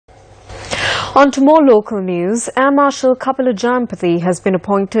On to more local news. Air Marshal Kapila Jayampathy has been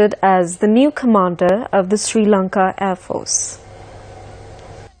appointed as the new commander of the Sri Lanka Air Force.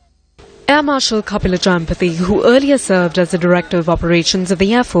 Air Marshal Kapila Jayampathy, who earlier served as the Director of Operations of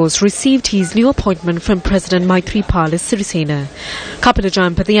the Air Force, received his new appointment from President Maithripala Sirisena. Kapila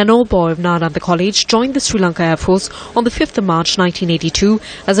Jayampathy, an old boy of Nalanda College, joined the Sri Lanka Air Force on the 5th of March 1982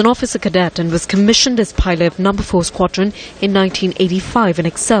 as an officer cadet and was commissioned as pilot of No. 4 Squadron in 1985 and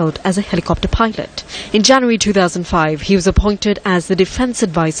excelled as a helicopter pilot. In January 2005, he was appointed as the Defence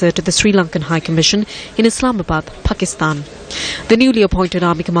Advisor to the Sri Lankan High Commission in Islamabad, Pakistan. The newly appointed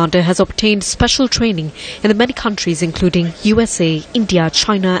Army Commander has obtained special training in the many countries including USA, India,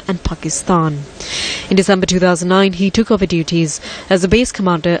 China and Pakistan. In December 2009, he took over duties as the Base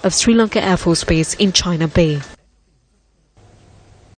Commander of Sri Lanka Air Force Base in China Bay.